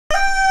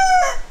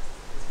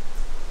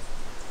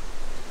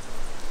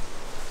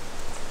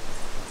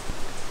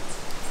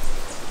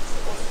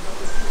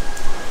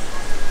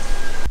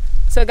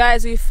So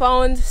guys, we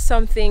found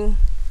something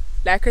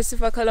like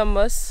Christopher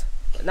Columbus,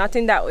 but not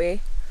in that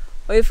way.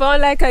 We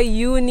found like a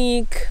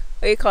unique,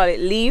 what do you call it,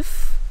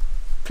 leaf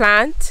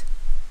plant.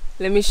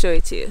 Let me show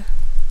it to you.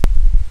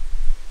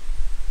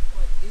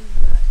 What is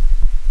that?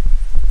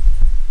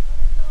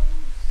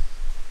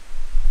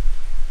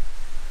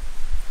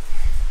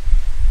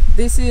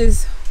 This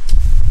is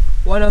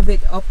one of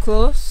it up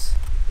close.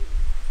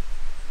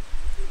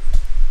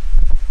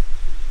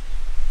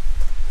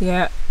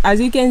 Yeah,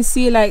 as you can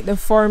see, like the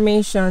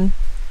formation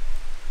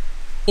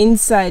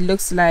inside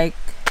looks like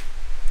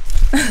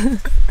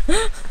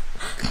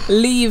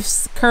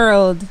leaves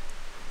curled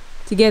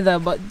together,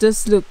 but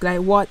just look like,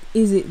 what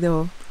is it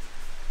though?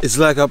 It's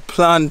like a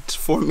plant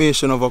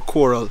formation of a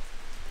coral.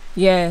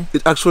 Yeah.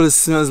 It actually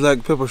smells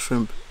like pepper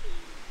shrimp.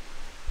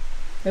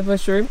 Pepper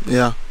shrimp?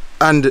 Yeah.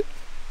 And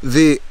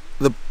the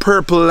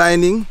purple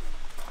lining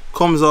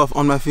comes off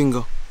on my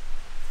finger.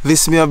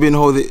 This may have been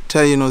how the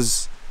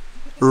Taínos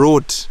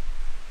wrote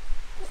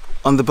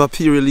on the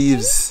papyri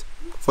leaves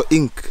for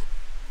ink.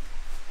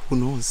 Who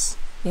knows?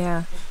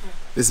 Yeah.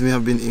 This may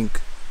have been ink.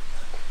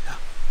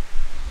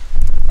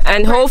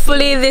 And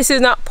hopefully this is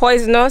not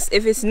poisonous.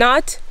 If it's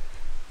not,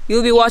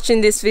 you'll be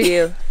watching this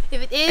video.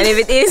 If it is. And if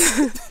it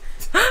is,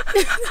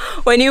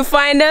 when you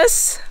find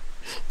us,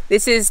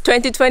 this is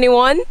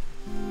 2021.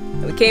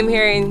 We came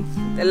here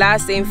in the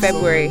last day in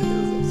February.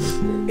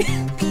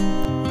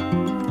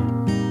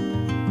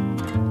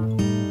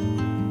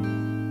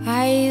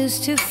 I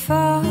used to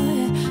fall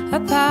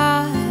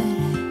apart,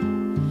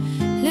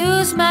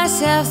 lose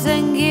myself,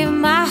 then give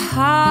my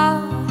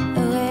heart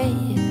away.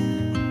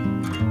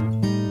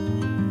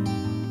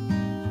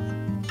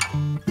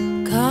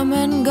 Come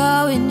and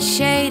go in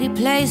shady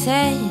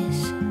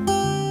places.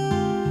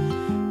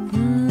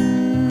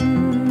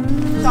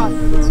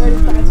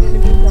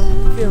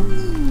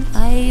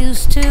 I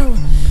used to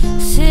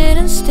sit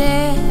and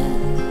stare.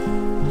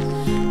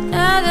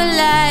 Now the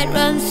light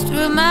runs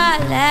through my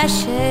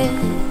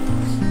lashes.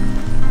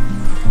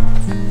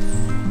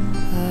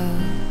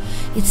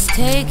 It's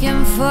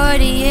taken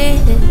 40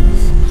 years.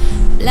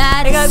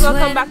 Hey guys,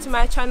 welcome back to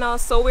my channel.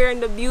 So we're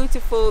in the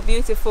beautiful,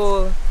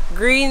 beautiful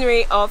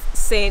greenery of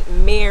St.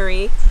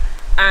 Mary,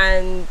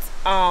 and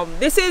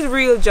this is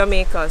real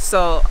Jamaica.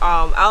 So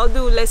I'll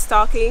do less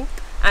talking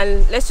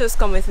and let's just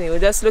come with me. We're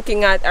just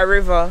looking at a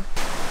river.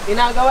 You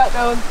now go back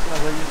down.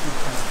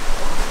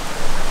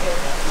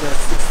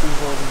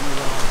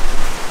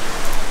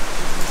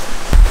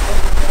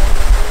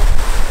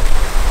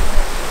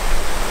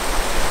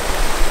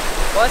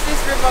 What's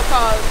this river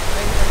called?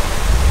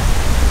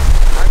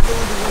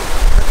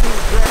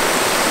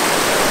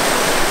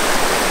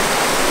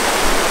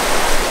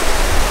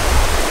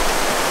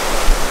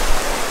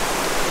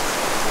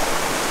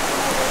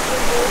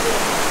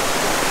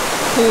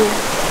 Cool.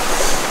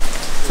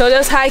 So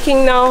just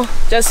hiking now,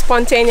 just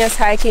spontaneous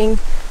hiking,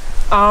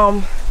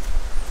 to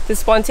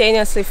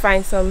spontaneously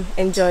find some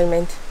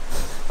enjoyment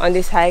on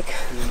this hike.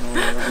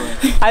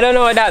 I don't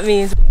know what that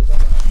means.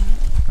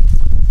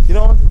 You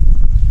know what?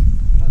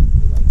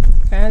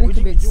 Kind of a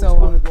little bit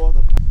sour.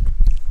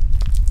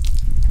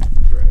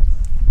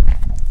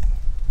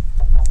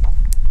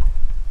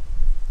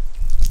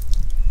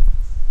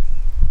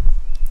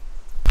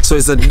 So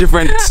it's a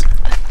different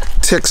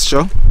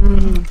texture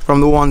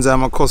from the ones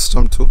I'm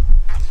accustomed to.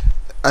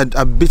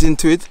 I bit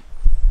into it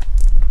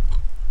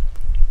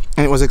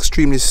and it was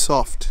extremely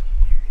soft.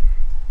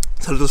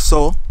 It's a little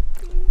sour,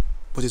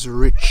 but it's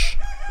rich.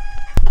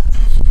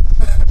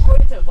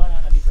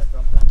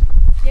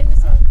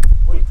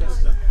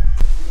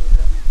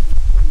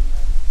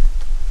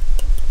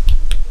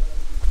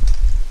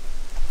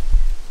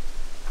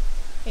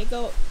 Hey,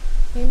 go.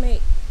 Hey,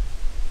 mate.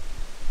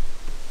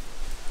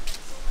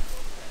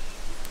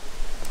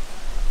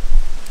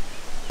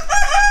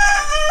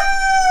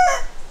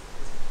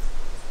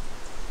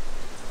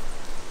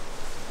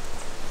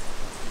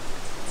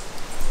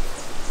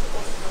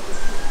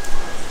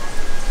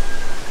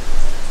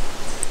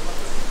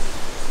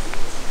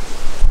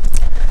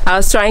 I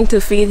was trying to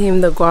feed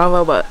him the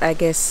guava, but I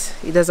guess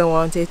he doesn't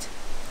want it.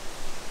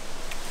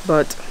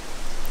 But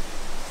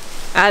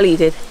I'll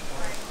eat it.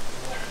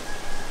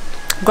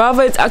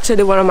 Guava is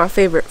actually one of my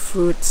favorite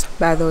fruits,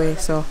 by the way.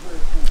 So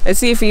let's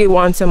see if he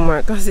wants some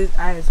more, because his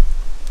eyes.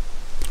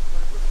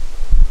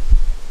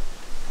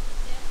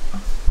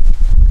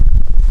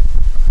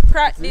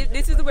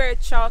 This is where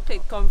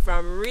chocolate comes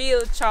from,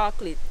 real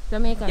chocolate.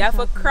 Jamaican. You have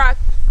to crack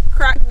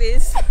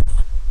this.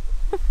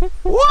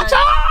 Watch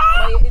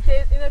out! But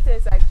it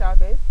tastes like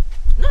chocolate.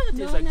 No, it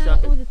tastes like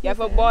chocolate. You have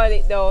to boil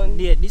it down.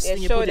 Yeah, this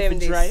thing you put it for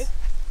dry.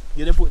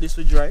 You then put this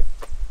for dry.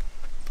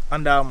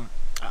 And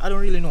I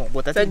don't really know,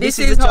 but I think this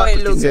is is the how it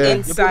chocolate looks thing.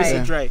 inside. You put this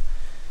for dry.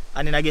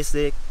 And then I guess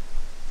they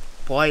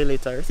boil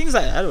it or things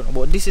like that. I don't know,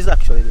 but this is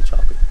actually the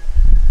chocolate.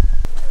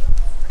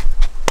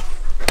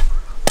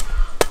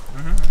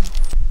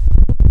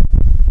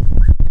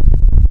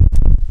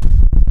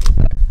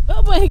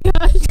 Oh my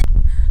gosh.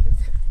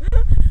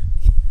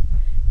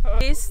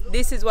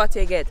 This is what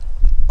you get.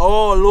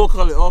 Oh,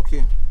 locally,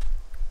 okay.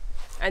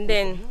 And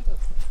then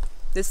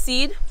the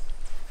seed.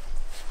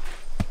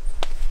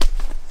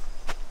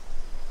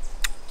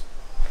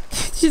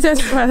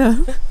 Jesus,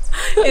 brother.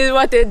 Is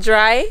what they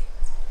dry,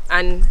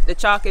 and the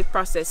chocolate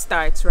process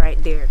starts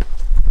right there.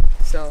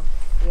 So,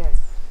 yes.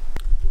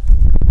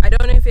 I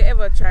don't know if you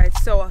ever tried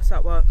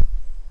soursop, but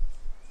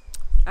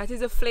that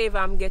is the flavor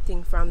I'm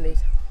getting from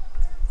this.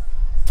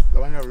 The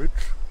one you're rich.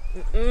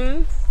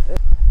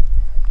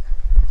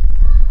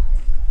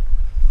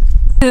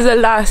 This is the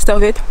last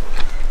of it.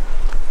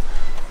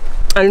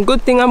 And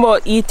good thing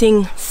about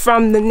eating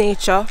from the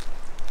nature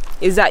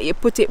is that you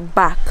put it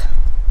back.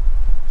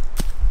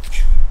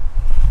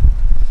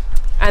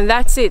 And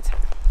that's it.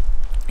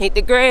 It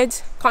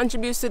degrades,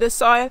 contributes to the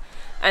soil,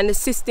 and the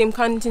system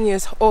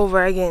continues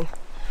over again.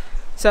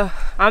 So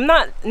I'm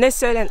not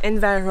necessarily an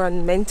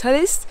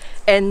environmentalist.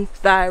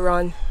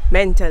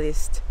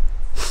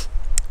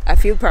 I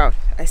feel proud.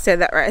 I said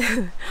that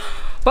right.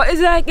 But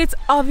it's like it's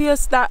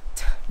obvious that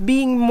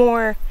being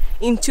more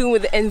in tune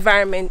with the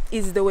environment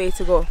is the way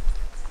to go.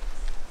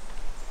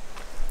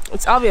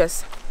 It's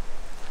obvious.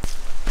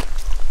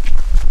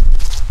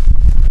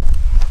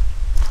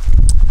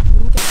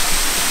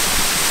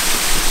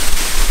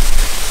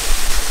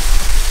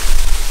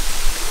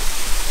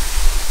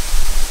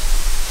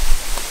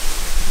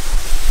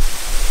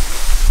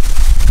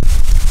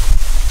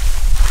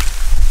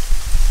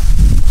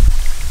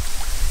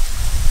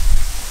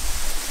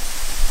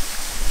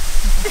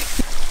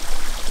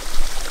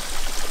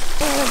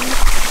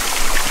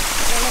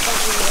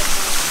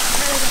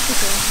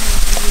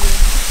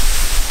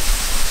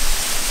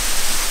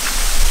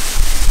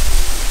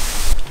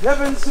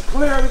 Heavens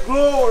declare the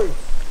glory.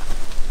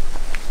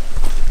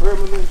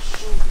 Firmament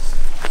shoots.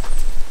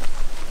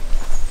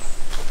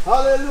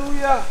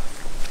 Hallelujah.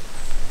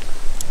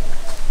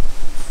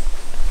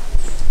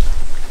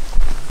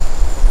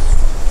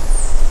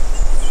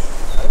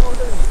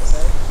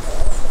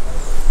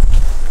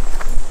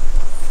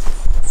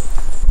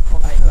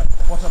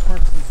 What a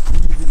person is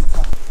really, really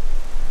tough.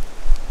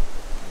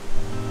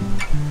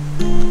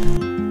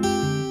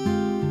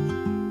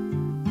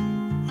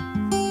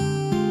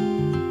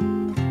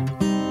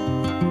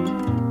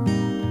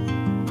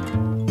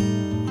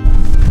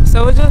 So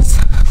we're just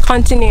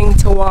continuing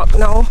to walk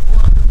now,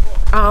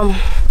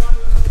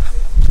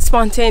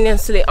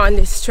 spontaneously on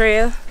this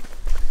trail,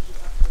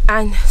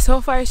 and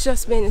so far it's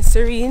just been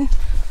serene,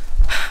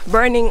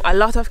 burning a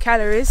lot of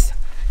calories,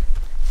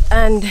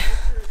 and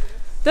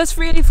just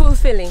really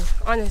fulfilling,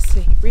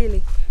 honestly,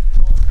 really.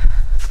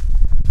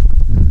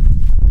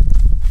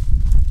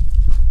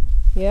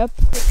 Yep.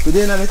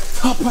 We're at the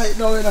top right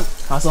now, you know.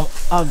 And some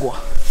agua.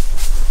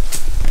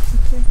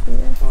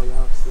 Oh, you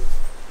have to.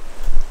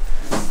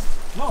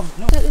 No.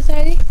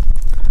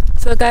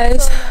 So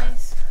guys,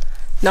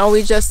 now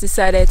we just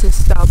decided to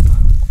stop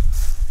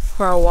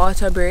for a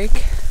water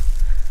break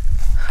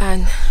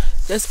and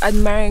just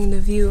admiring the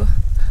view.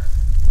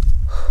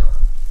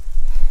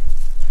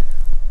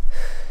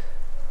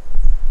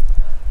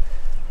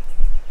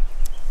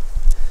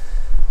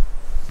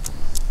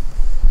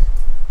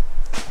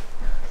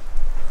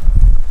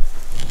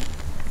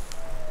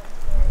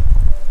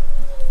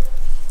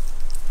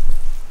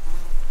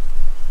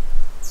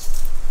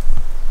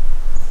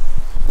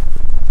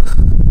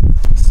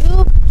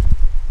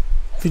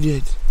 Video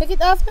it. Take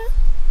it off now.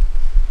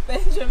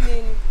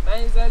 Benjamin,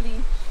 mine's a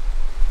leash.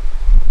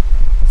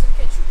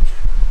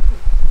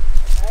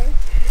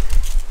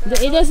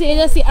 You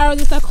just see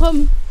arrows just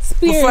come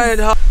spears.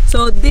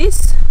 So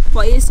this,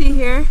 what you see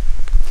here,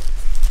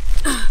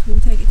 let me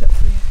take it up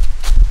for you.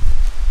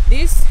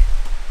 This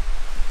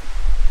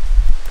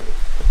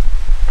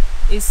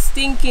is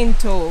stinking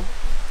toe.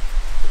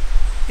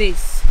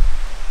 This.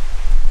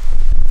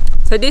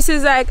 So this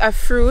is like a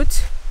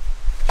fruit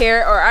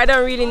here, or I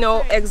don't really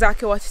know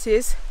exactly what it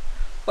is,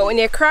 but when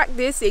you crack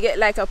this, you get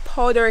like a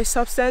powdery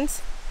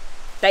substance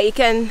that you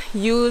can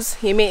use.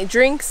 You make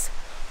drinks,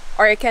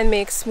 or you can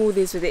make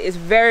smoothies with it. It's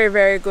very,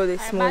 very good with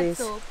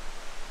smoothies.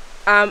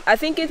 I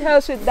think it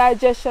helps with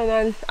digestion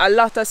and a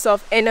lot of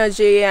stuff,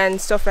 energy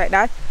and stuff like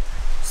that.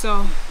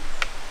 So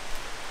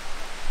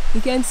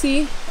you can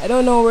see, I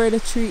don't know where the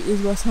tree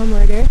is, but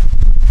somewhere there,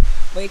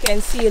 but you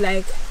can see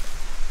like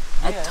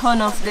a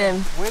ton of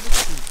them. Where is the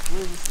tree?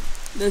 Where is the tree?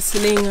 The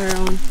sling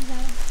around.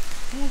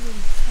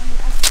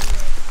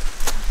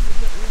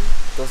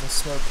 Doesn't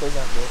smell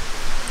pleasant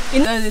though.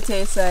 What does it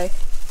taste like?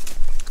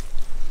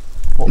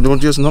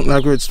 Don't just not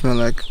like what it smell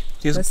like.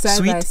 Just side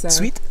by sweet, side.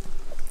 sweet.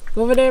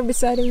 Go over there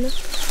beside him now. I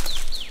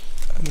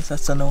guess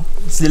that's a no.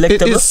 It's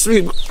delectable. It is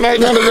sweet.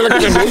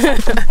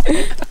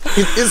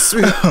 It is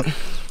sweet.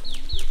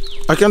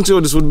 I can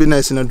tell this would be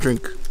nice in a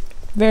drink.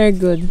 Very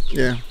good.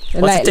 Yeah.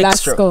 Like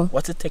Lasco.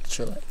 What's the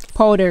texture like?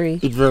 Powdery.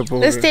 It's very powdery.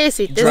 Let's taste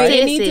it. Dry.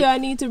 I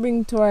need to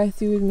bring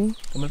Dorothy with me.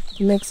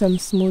 Make some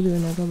smoothie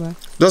when I go back.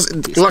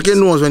 Just lock your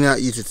nose when you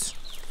eat it.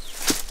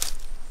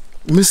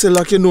 Me say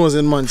lock your nose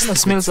and man. It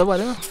smells so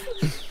bad,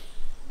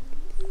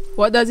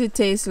 What does it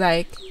taste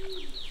like?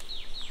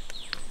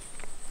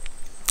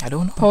 I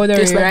don't know. Powdery,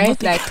 Tastes like right?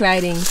 nothing. Like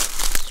cladding.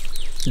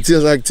 It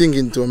tastes like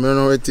thinking too. I don't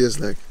know what it tastes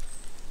like.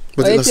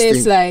 But What it it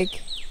tastes stink.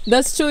 like?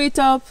 Just chew it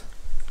up.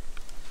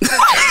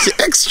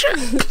 Extra.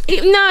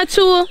 No,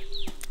 true.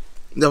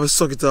 That was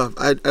suck it off.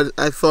 I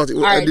thought it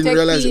was, Alright, I didn't take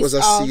realize it was a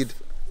piece off. seed.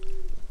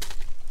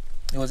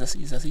 It was a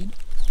seed?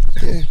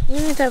 Yeah. You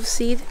need to have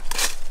seed.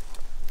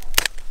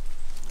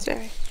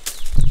 Sorry.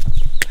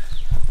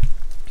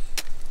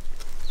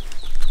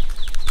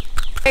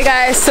 Hey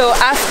guys, so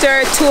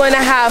after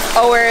 2.5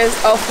 hours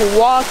of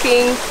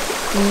walking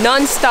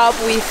non-stop,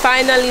 we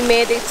finally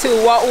made it to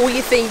what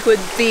we think would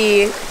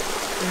be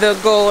the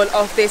goal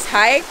of this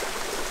hike.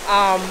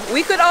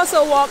 We could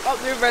also walk up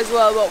the river as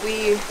well, but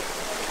we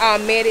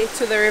made it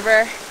to the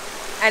river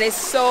and it's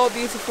so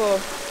beautiful.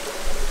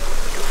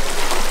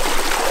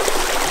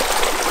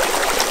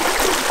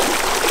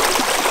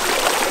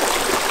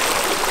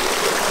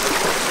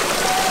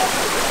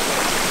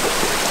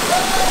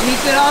 We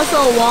could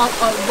also walk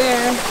up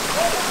there,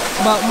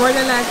 but more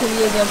than likely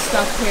we'll just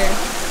stop here.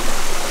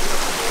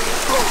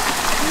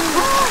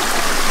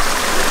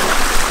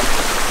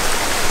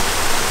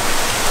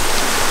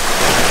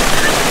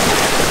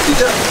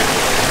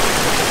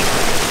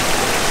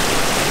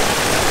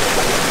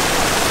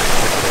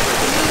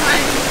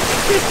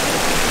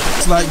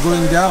 It's like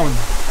going down.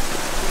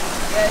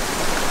 Yes.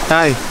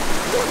 Hi.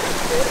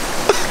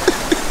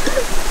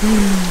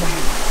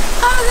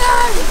 Oh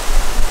God!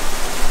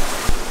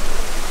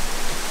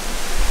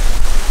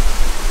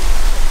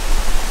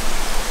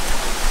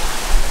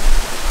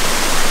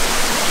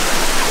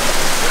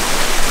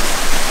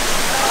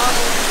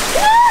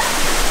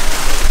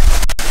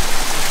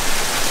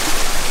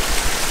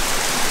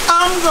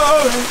 I'm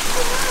going.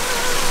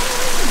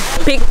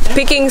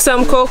 Picking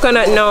some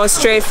coconut now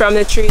straight from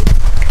the tree.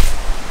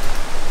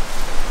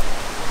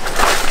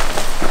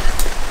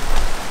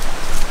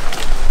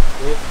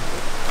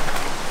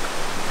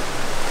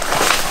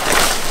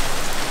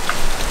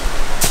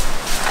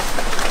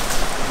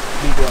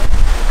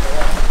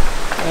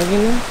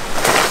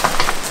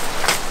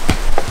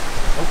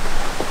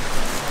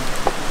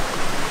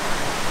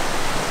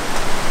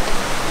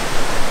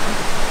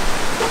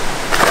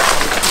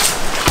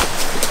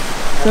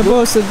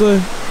 Supposed to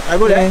go. I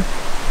go there.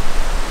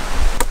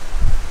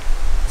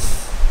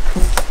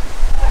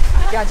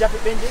 Can't drop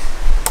it, Benji.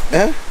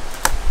 Yeah?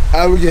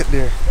 I will get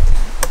there.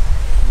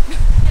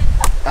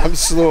 I'm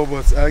slow,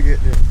 but I'll get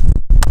there.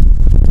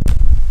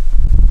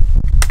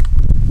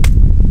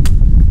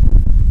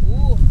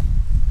 Ooh.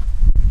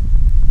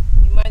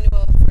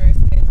 Emmanuel first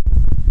then.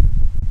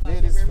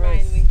 Ladies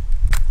Remind first. me.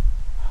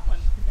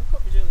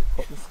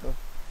 Cut this stuff.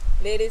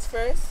 Ladies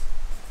first.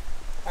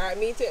 Alright,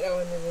 me take that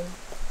one then.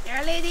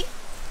 You're a lady?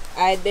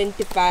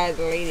 Identify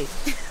the lady.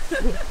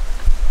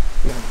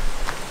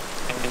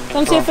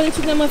 Come say for the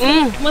chicken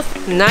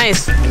must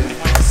Nice.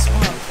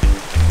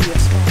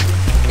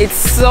 It's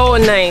so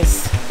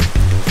nice.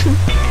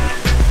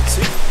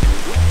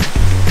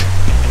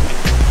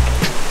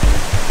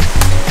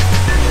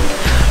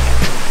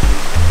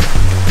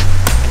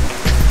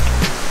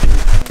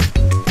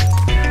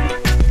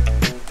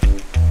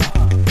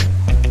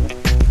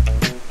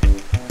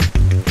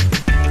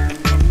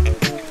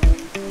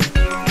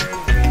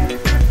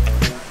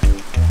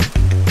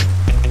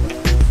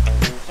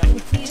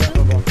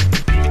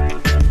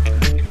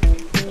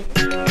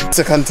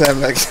 Second time,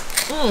 like.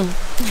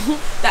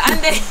 The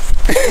ande.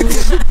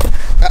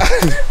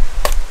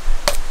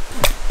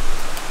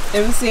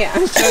 Let me see.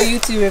 I'll show you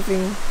two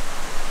everything.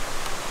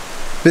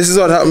 This is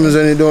what happens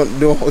when you don't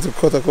know how to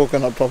cut a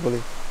coconut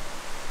properly.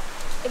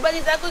 But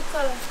it's a good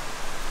color.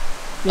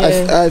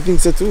 Yeah. I think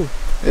so too.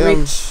 Yeah,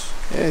 Rich.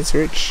 Yeah, it's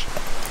rich.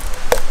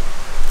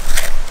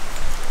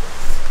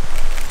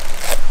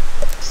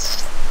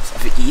 So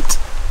if you eat.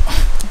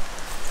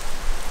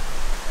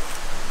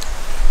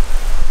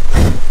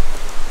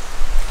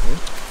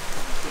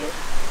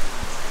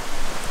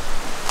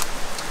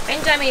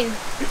 Benjamin.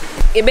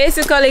 You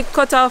basically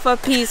cut off a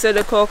piece of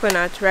the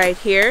coconut right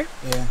here,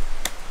 Yeah.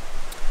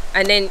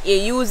 and then you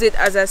use it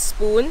as a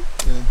spoon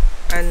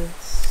Yeah. and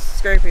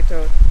scrape it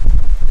out.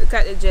 Look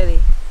at the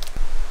jelly.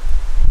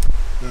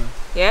 Yeah.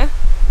 Yeah?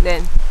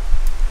 Then.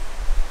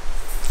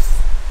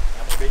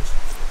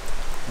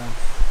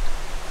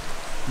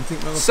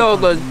 So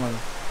good.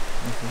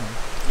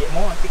 Get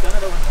more, pick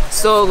another one.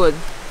 So good.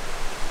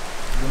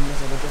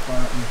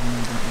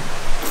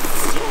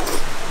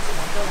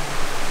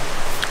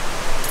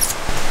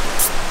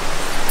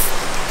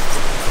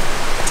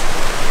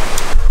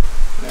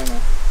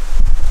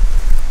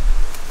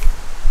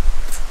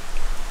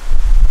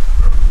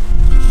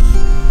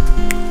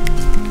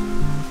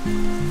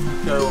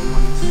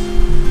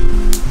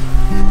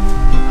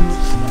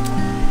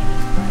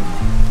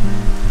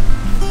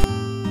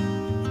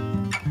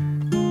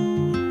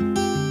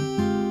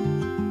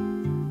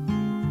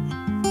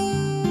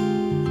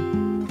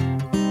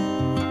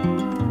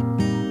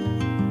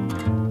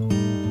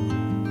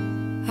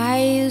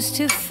 I used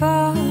to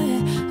fall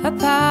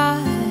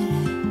apart,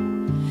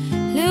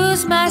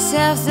 lose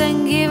myself,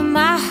 then give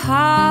my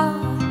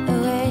heart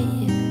away.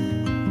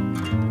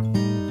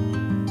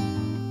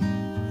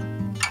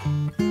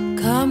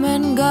 Come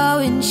and go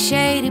in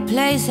shady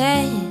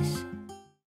places,